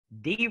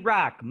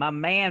D-Rock, my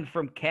man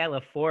from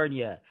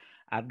California.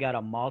 I've got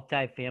a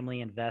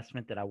multifamily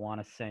investment that I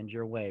want to send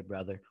your way,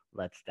 brother.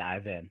 Let's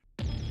dive in.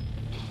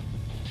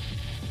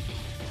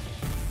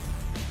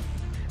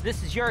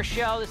 This is your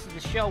show. This is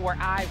the show where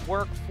I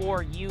work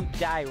for you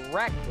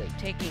directly,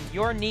 taking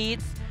your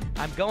needs.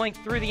 I'm going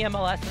through the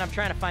MLS and I'm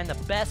trying to find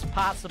the best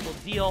possible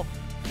deal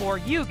for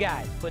you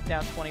guys. Put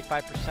down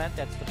 25%.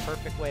 That's the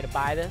perfect way to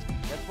buy this.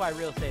 That's why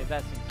real estate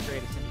investing is the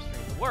greatest industry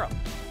in the world.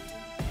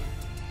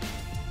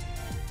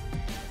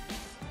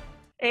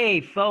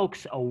 Hey,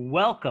 folks,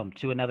 welcome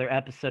to another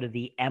episode of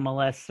the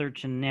MLS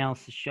Search and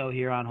Analysis Show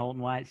here on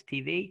Holton-Wise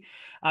TV.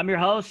 I'm your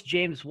host,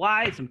 James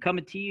Wise. I'm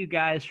coming to you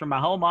guys from my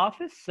home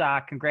office.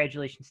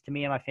 Congratulations to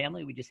me and my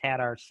family. We just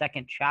had our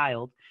second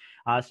child.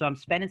 So I'm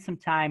spending some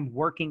time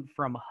working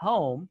from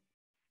home,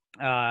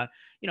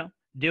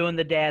 doing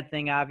the dad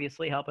thing,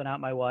 obviously, helping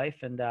out my wife.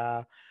 And,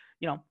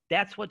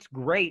 that's what's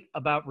great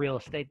about real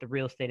estate, the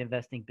real estate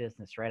investing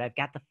business, right? I've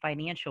got the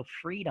financial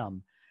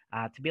freedom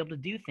to be able to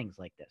do things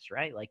like this,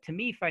 right? Like, to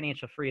me,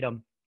 financial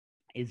freedom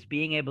is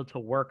being able to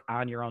work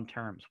on your own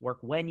terms, work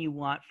when you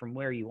want, from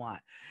where you want.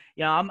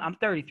 I'm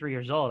 33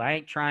 years old. I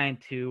ain't trying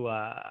to,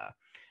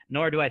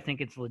 nor do I think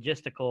it's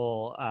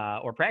logistical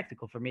or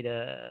practical for me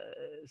to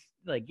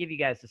give you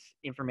guys this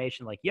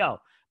information like, yo,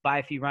 buy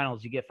a few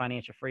rentals, you get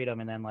financial freedom,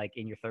 and then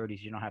in your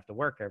 30s, you don't have to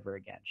work ever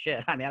again.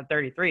 Shit, I mean, I'm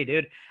 33,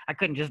 dude. I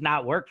couldn't just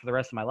not work for the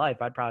rest of my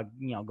life. I'd probably,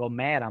 go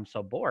mad. I'm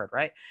so bored,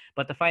 right?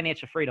 But the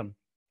financial freedom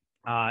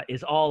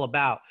is all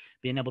about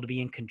being able to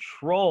be in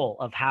control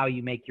of how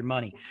you make your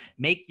money,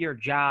 make your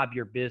job,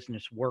 your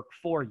business work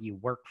for you,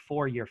 work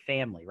for your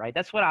family, right?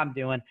 That's what I'm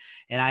doing.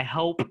 And I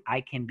hope I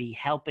can be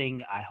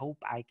helping.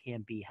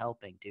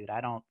 Dude.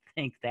 I don't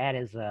think that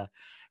is a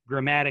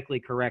grammatically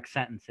correct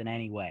sentence in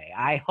any way.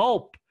 I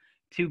hope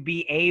to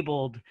be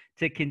able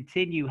to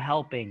continue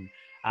helping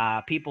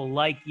people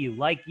like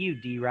you,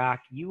 D-Rock.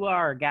 You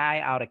are a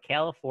guy out of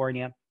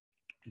California.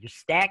 You're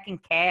stacking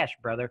cash,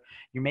 brother.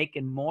 You're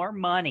making more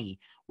money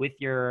with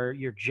your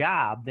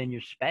job than you're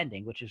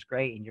spending, which is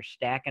great. And you're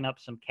stacking up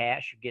some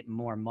cash. You're getting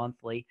more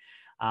monthly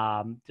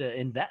to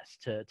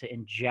invest, to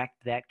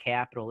inject that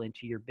capital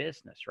into your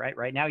business, right?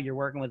 Right now, you're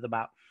working with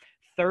about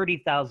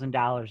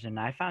 $30,000, and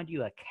I found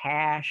you a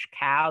cash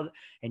cow,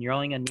 and you're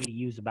only going to need to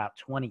use about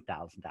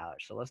 $20,000.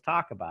 So let's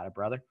talk about it,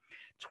 brother.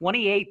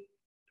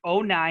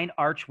 2809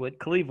 Archwood,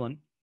 Cleveland,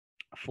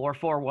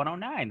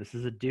 44109. This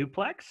is a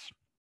duplex.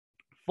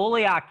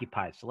 Fully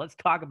occupied. So let's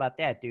talk about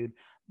that, dude.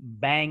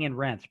 Banging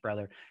rents,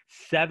 brother.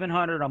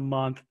 $700 a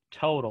month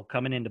total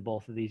coming into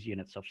both of these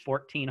units. So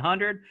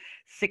 $1,400,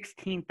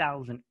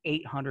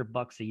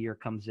 $16,800 a year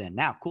comes in.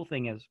 Now, cool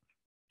thing is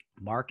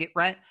market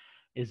rent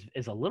is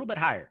a little bit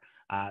higher.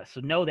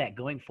 So know that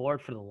going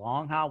forward for the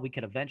long haul, we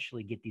could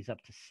eventually get these up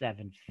to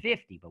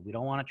 $750, but we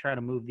don't want to try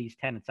to move these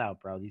tenants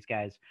out, bro. These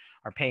guys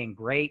are paying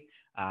great.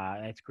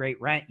 It's great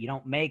rent. You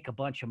don't make a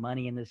bunch of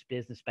money in this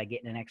business by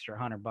getting an extra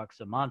 $100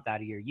 a month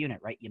out of your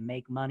unit, right? You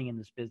make money in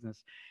this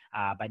business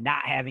by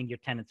not having your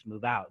tenants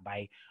move out,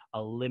 by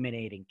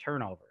eliminating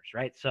turnovers,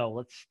 right? So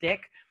let's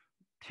stick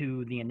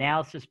to the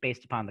analysis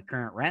based upon the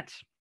current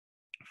rents.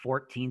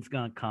 14 is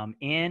going to come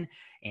in,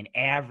 an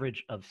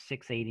average of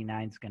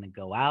 689 is going to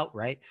go out,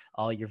 right?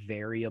 All your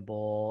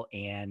variable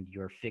and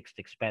your fixed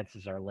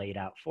expenses are laid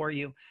out for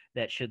you.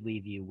 That should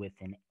leave you with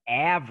an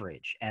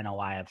average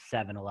NOI of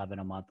 $711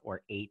 a month,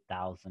 or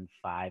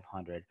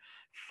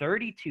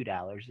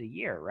 $8,532 a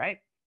year, right?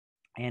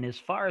 And as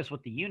far as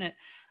what the unit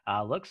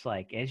looks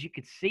like, as you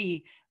could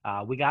see,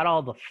 we got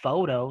all the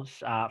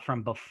photos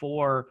from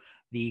before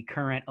the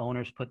current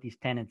owners put these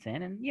tenants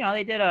in, and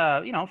they did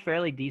a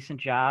fairly decent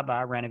job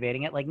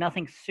renovating it. Like,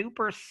 nothing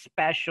super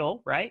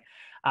special, right?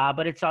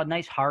 But it's a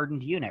nice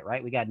hardened unit,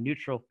 right? We got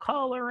neutral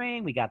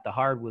coloring, we got the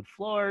hardwood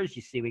floors.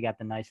 You see, we got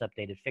the nice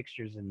updated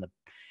fixtures in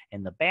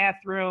the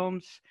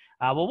bathrooms.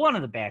 Well, one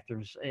of the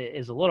bathrooms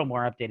is a little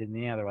more updated than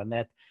the other one.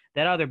 That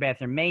other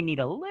bathroom may need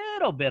a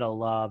little bit of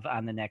love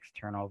on the next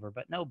turnover,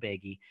 but no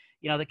biggie.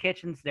 The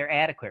kitchens, they're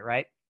adequate,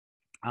 right?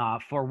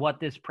 For what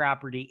this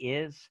property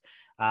is.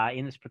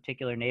 In this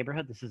particular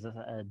neighborhood, this is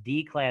a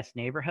D-class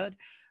neighborhood.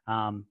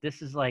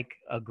 This is like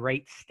a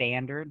great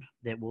standard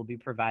that we'll be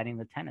providing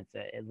the tenants.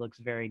 It looks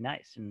very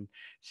nice. And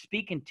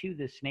speaking to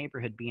this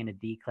neighborhood being a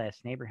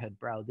D-class neighborhood,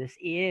 bro, this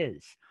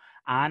is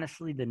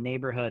honestly the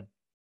neighborhood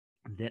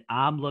that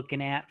I'm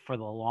looking at for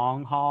the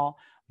long haul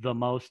the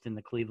most in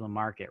the Cleveland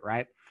market,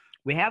 right?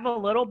 We have a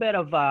little bit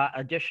of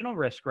additional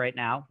risk right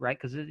now, right?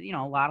 Because,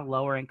 a lot of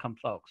lower income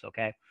folks,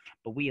 okay?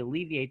 But we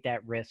alleviate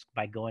that risk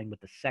by going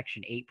with the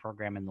Section 8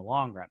 program in the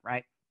long run,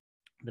 right?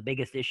 The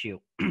biggest issue,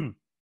 the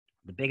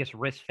biggest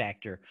risk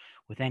factor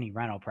with any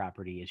rental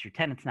property is your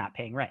tenant's not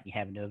paying rent. You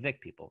having to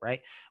evict people,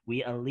 right?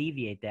 We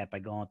alleviate that by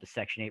going with the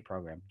Section 8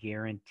 program,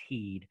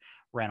 guaranteed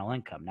rental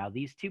income. Now,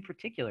 these two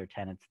particular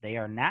tenants, they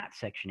are not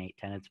Section 8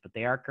 tenants, but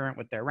they are current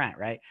with their rent,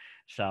 right?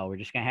 So we're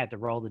just going to have to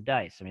roll the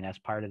dice. I mean, that's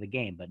part of the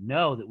game. But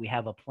know that we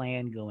have a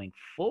plan going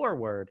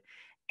forward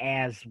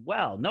as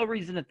well. No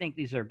reason to think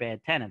these are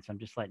bad tenants. I'm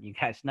just letting you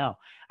guys know.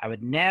 I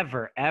would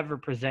never, ever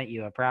present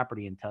you a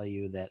property and tell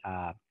you that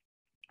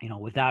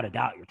without a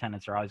doubt, your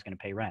tenants are always going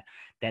to pay rent.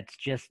 That's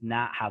just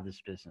not how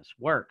this business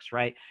works,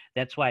 right?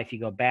 That's why if you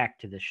go back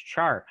to this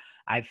chart,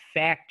 I've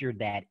factored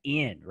that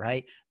in,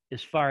 right?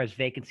 As far as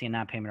vacancy and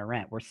non-payment of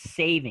rent, we're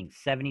saving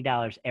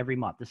 $70 every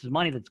month. This is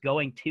money that's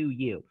going to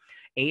you,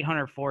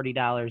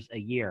 $840 a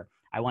year.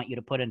 I want you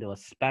to put into a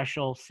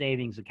special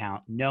savings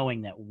account,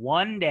 knowing that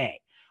one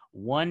day,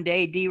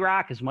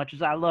 D-Rock, as much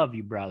as I love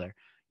you, brother,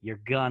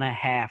 you're going to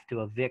have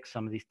to evict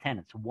some of these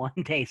tenants. One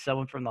day,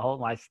 someone from the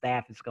HoltonWise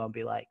staff is going to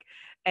be like,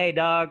 hey,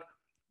 dog,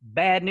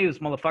 bad news,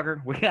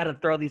 motherfucker. We got to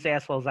throw these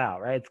assholes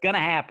out, right? It's going to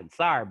happen.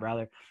 Sorry,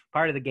 brother.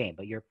 Part of the game,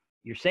 but you're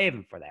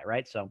saving for that,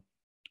 right? So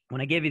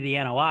when I give you the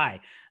NOI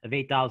of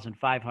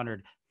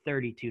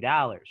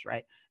 $8,532,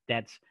 right,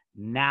 that's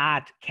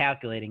not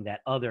calculating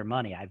that other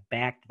money. I've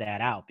backed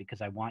that out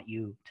because I want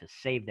you to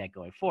save that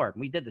going forward.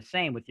 And we did the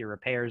same with your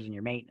repairs and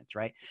your maintenance,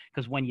 right?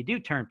 Because when you do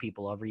turn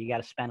people over, you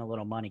got to spend a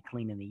little money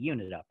cleaning the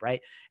unit up,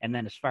 right? And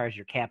then as far as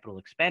your capital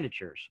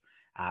expenditures,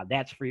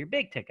 that's for your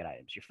big ticket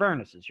items, your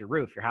furnaces, your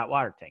roof, your hot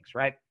water tanks,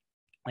 right?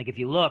 Like if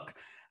you look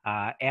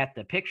at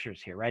the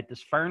pictures here, right?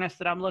 This furnace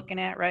that I'm looking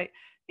at, right?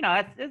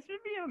 That's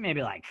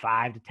maybe like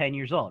 5 to 10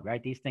 years old,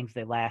 right? These things,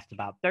 they last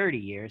about 30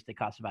 years. They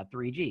cost about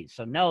 3 G's.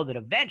 So know that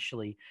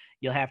eventually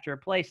you'll have to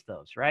replace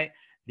those, right?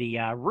 The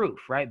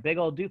roof, right? Big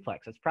old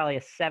duplex. It's probably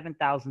a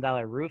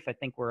 $7,000 roof. I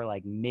think we're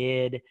like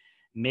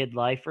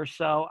midlife or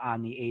so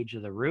on the age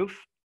of the roof.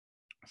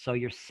 So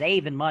you're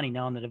saving money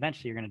knowing that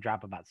eventually you're going to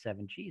drop about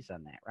 7 G's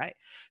on that, right?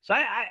 So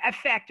I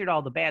factored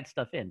all the bad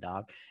stuff in,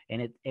 dog,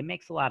 and it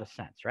makes a lot of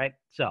sense, right?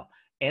 So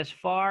as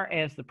far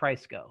as the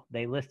price go,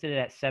 they listed it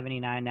at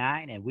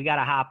 $79.9, and we got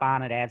to hop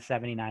on it at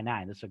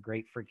 $79.9. This is a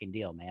great freaking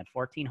deal, man.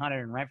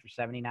 $1,400 in rent for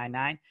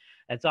 $79.9.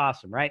 That's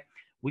awesome, right?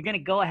 We're going to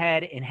go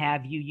ahead and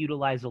have you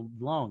utilize a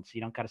loan so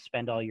you don't got to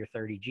spend all your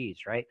 30 G's,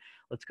 right?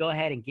 Let's go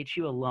ahead and get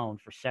you a loan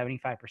for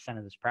 75%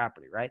 of this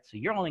property, right? So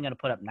you're only going to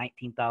put up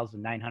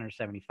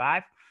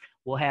 $19,975.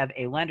 We'll have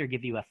a lender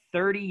give you a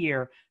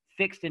 30-year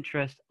fixed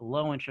interest,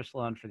 low interest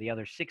loan for the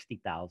other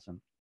 $60,000.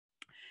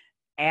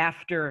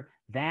 After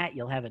that,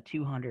 you'll have a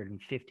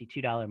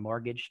 $252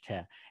 mortgage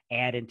to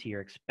add into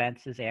your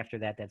expenses. After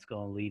that, that's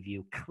going to leave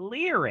you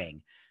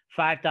clearing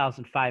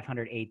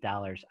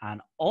 $5,508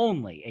 on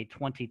only a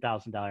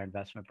 $20,000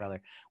 investment,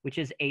 brother, which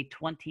is a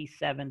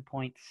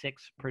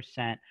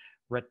 27.6%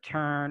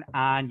 return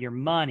on your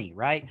money,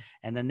 right?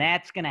 And then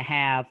that's going to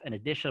have an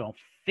additional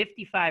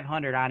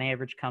 $5,500 on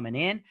average coming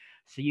in.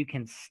 So you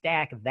can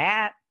stack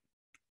that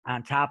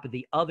on top of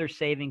the other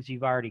savings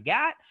you've already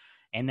got.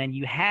 And then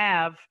you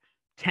have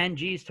 10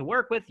 G's to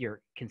work with. You're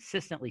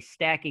consistently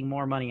stacking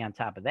more money on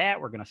top of that.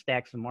 We're going to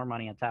stack some more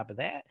money on top of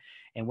that.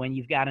 And when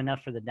you've got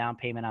enough for the down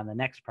payment on the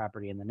next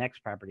property and the next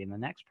property and the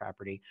next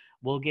property,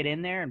 we'll get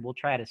in there and we'll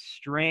try to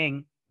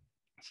string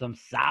some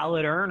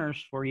solid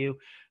earners for you,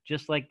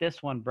 just like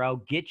this one,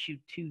 bro. Get you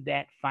to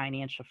that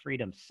financial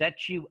freedom,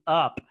 set you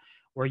up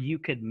where you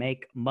could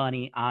make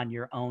money on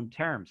your own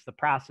terms. The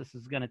process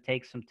is going to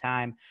take some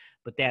time,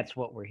 but that's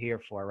what we're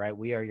here for, right?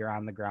 We are your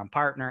on-the-ground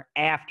partner.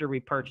 After we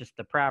purchase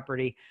the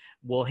property,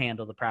 we'll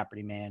handle the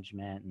property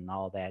management and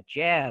all that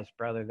jazz,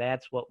 brother.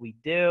 That's what we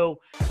do.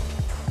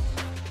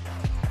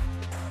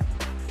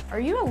 Are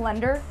you a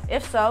lender?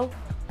 If so,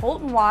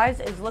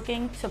 HoltonWise is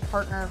looking to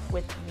partner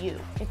with you.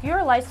 If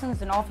you're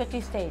licensed in all 50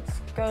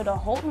 states, go to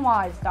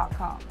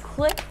HoltonWise.com.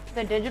 Click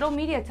the digital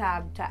media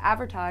tab to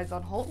advertise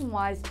on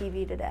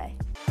HoltonWiseTV today.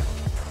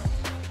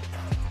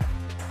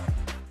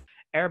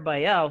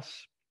 Everybody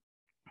else,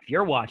 if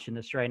you're watching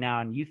this right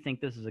now and you think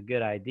this is a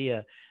good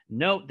idea,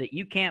 note that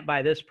you can't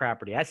buy this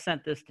property. I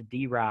sent this to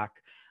D-Rock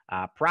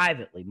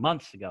privately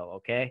months ago,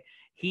 okay?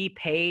 He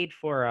paid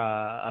for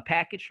a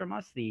package from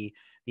us, the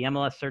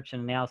MLS search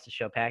and analysis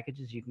show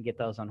packages. You can get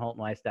those on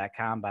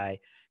HoltonWise.com by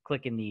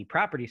clicking the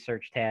property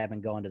search tab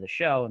and going to the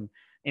show, and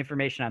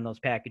information on those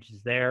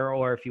packages there.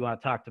 Or if you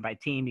want to talk to my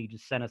team, you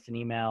just send us an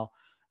email,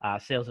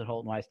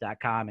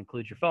 sales@HoltonWise.com,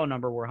 include your phone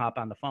number. We'll hop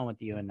on the phone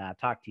with you and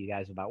talk to you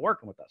guys about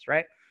working with us,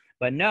 right?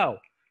 But no,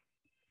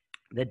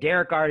 the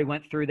Derek already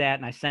went through that,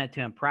 and I sent it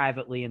to him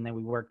privately, and then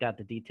we worked out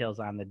the details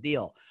on the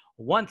deal.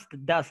 Once the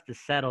dust is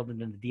settled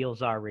and the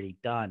deal's already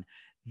done,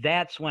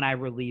 that's when I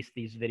release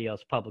these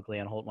videos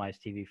publicly on HoltonWise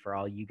TV for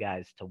all you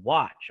guys to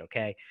watch,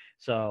 okay?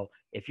 So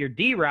if you're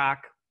D-Rock,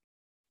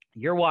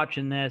 you're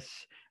watching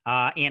this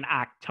in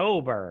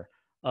October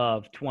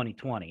of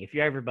 2020. If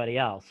you're everybody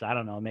else, I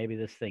don't know, maybe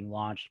this thing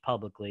launched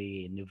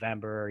publicly in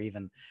November or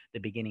even the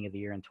beginning of the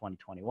year in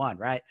 2021,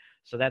 right?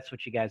 So that's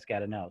what you guys got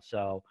to know.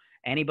 So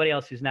anybody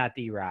else who's not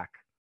D-Rock,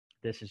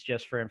 this is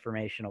just for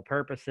informational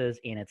purposes,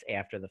 and it's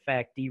after the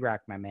fact.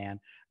 D-Rock, my man,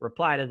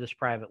 reply to this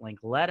private link.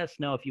 Let us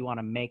know if you want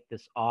to make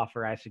this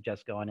offer. I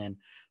suggest going in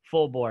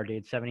full board,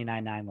 dude.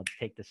 $79.9. Let's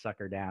take this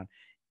sucker down.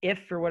 If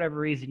for whatever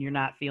reason you're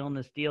not feeling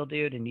this deal,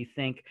 dude, and you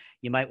think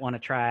you might want to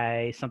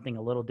try something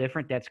a little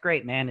different, that's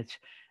great, man.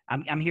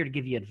 I'm here to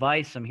give you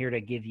advice. I'm here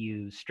to give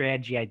you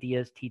strategy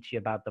ideas, teach you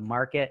about the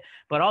market.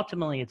 But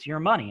ultimately, it's your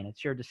money and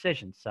it's your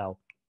decision. So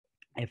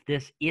if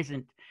this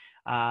isn't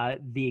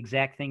the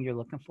exact thing you're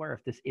looking for.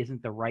 If this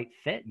isn't the right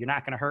fit, you're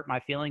not going to hurt my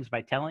feelings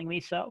by telling me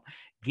so.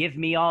 Give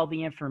me all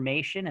the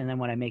information, and then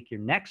when I make your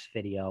next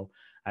video,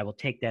 I will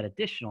take that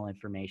additional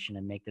information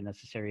and make the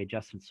necessary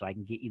adjustments so I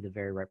can get you the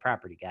very right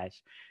property,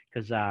 guys.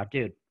 Because,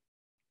 dude,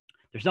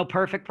 there's no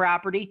perfect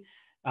property.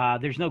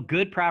 There's no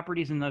good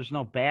properties and there's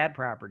no bad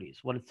properties.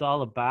 What it's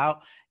all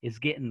about is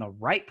getting the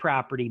right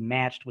property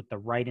matched with the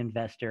right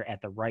investor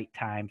at the right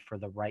time for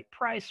the right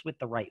price with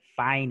the right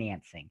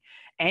financing.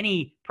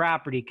 Any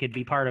property could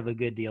be part of a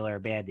good deal or a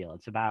bad deal.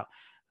 It's about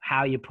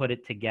how you put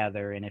it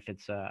together and if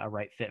it's a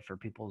right fit for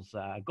people's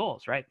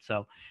goals, right?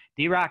 So,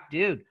 D-Rock,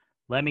 dude,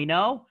 let me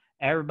know.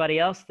 Everybody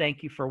else,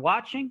 thank you for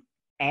watching.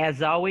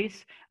 As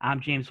always,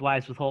 I'm James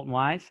Wise with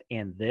Holton-Wise,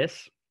 and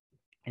this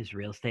is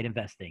Real Estate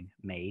Investing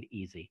Made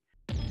Easy.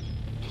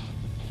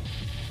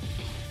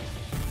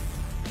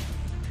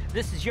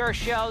 This is your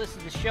show. This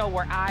is the show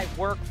where I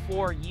work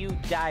for you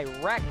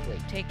directly,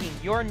 taking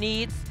your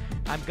needs.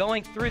 I'm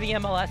going through the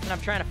MLS, and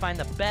I'm trying to find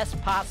the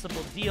best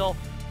possible deal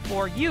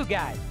for you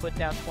guys. Put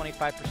down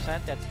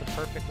 25%. That's the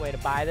perfect way to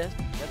buy this.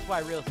 That's why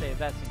real estate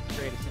investing is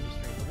the greatest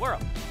industry in the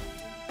world.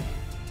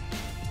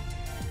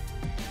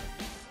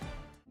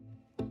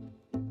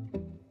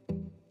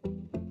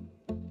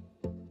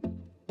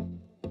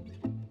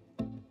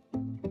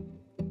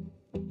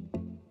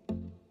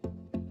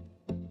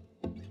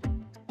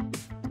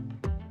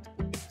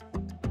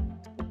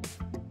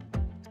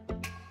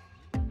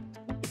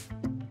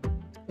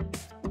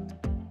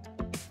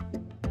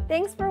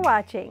 Thanks for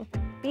watching.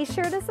 Be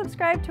sure to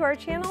subscribe to our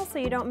channel so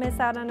you don't miss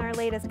out on our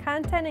latest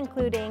content,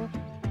 including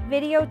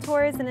video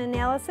tours and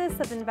analysis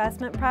of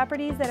investment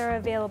properties that are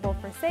available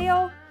for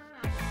sale,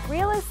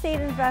 real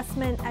estate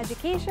investment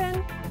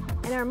education,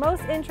 and our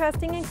most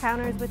interesting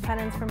encounters with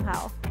tenants from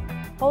hell.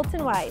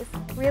 Holton-Wise,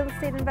 real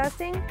estate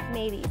investing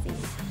made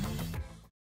easy.